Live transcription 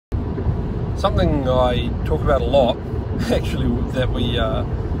Something I talk about a lot, actually, that we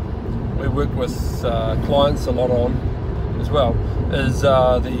work with clients a lot on as well, is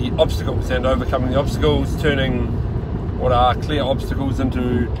the obstacles and overcoming the obstacles, turning what are clear obstacles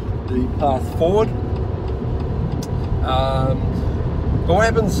into the path forward. But what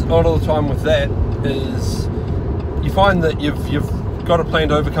happens a lot of the time with that is you find that you've got a plan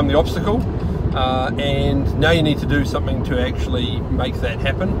to overcome the obstacle, and now you need to do something to actually make that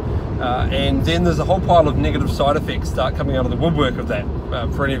happen, and then there's a whole pile of negative side effects start coming out of the woodwork of that.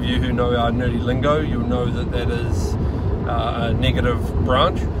 For any of you who know our nerdy lingo, you'll know that that is a negative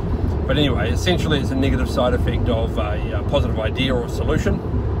branch. But anyway, essentially it's a negative side effect of a positive idea or solution,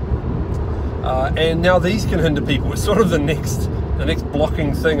 and now these can hinder people. It's sort of the next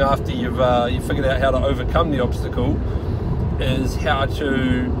blocking thing after you've figured out how to overcome the obstacle, is how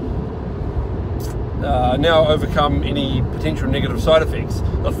to now overcome any potential negative side effects.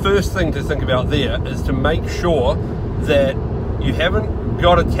 The first thing to think about there is to make sure that you haven't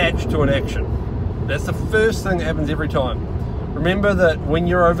got attached to an action. That's the first thing that happens every time. Remember that when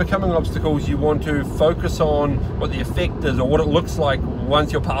you're overcoming obstacles, you want to focus on what the effect is, or what it looks like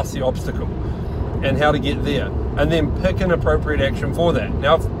once you're past the obstacle, and how to get there, and then pick an appropriate action for that.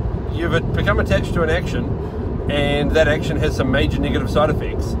 Now, if you've become attached to an action and that action has some major negative side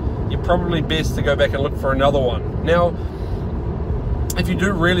effects, you're probably best to go back and look for another one. Now, if you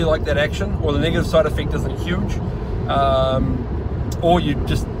do really like that action, or the negative side effect isn't huge, or you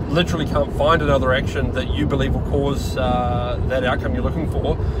just literally can't find another action that you believe will cause that outcome you're looking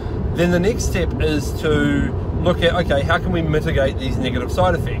for, then the next step is to look at, okay, how can we mitigate these negative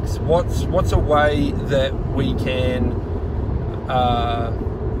side effects? What's a way that we can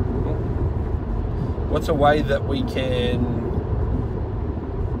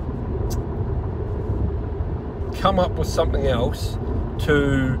come up with something else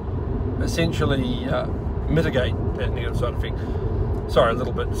to essentially mitigate that negative side effect? Sorry, a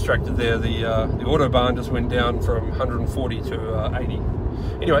little bit distracted there. The autobahn just went down from 140 to 80.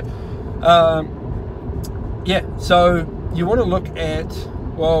 Anyway, yeah, so you want to look at,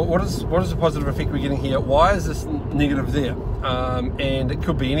 well, what is the positive effect we're getting here? Why is this negative there? And it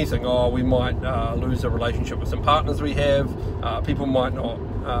could be anything. Oh, we might lose a relationship with some partners we have. People might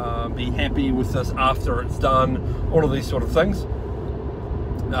not be happy with this after it's done. All of these sort of things.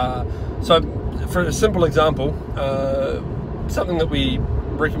 So, for a simple example, something that we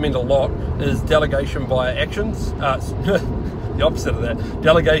recommend a lot is delegation via actions. The opposite of that,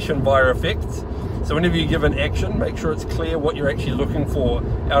 delegation via effects. So whenever you give an action, make sure it's clear what you're actually looking for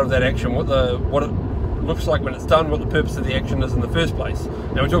out of that action, what it looks like when it's done, what the purpose of the action is in the first place.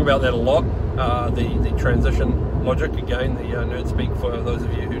 Now we talk about that a lot, the transition logic, again, the nerd speak for those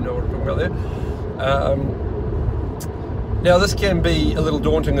of you who know what I'm talking about there. Now this can be a little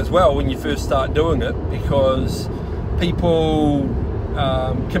daunting as well when you first start doing it, because people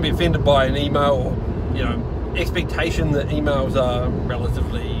can be offended by an email, or expectation that emails are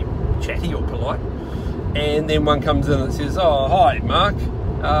relatively chatty or polite, and then one comes in and says, oh, hi Mark,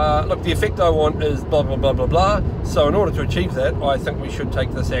 look, the effect I want is blah blah blah blah blah, so in order to achieve that I think we should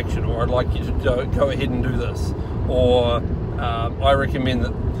take this action, or I'd like you to go ahead and do this, or I recommend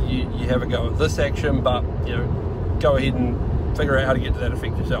that you have a go at this action, but go ahead and figure out how to get to that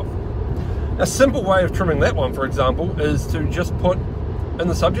effect yourself. A simple way of trimming that one, for example, is to just put in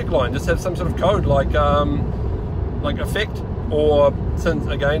the subject line, just have some sort of code like effect, or since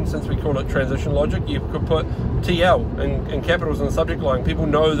we call it transition logic, you could put TL in capitals in the subject line. People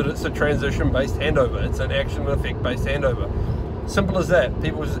know that it's a transition based handover, it's an action and effect based handover. Simple as that.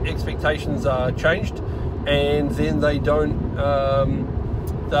 People's expectations are changed, and then they don't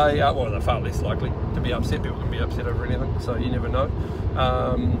they're far less likely to be upset. People can be upset over anything, so you never know.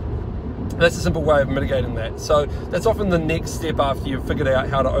 That's a simple way of mitigating that. So that's often the next step after you've figured out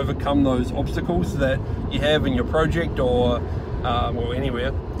how to overcome those obstacles that you have in your project or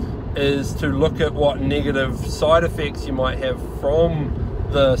anywhere, is to look at what negative side effects you might have from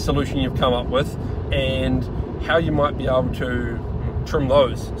the solution you've come up with, and how you might be able to trim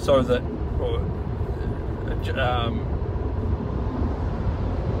those so that,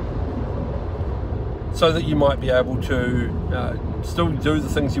 you might be able to still do the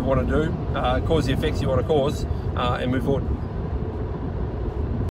things you want to do, cause the effects you want to cause, and move forward.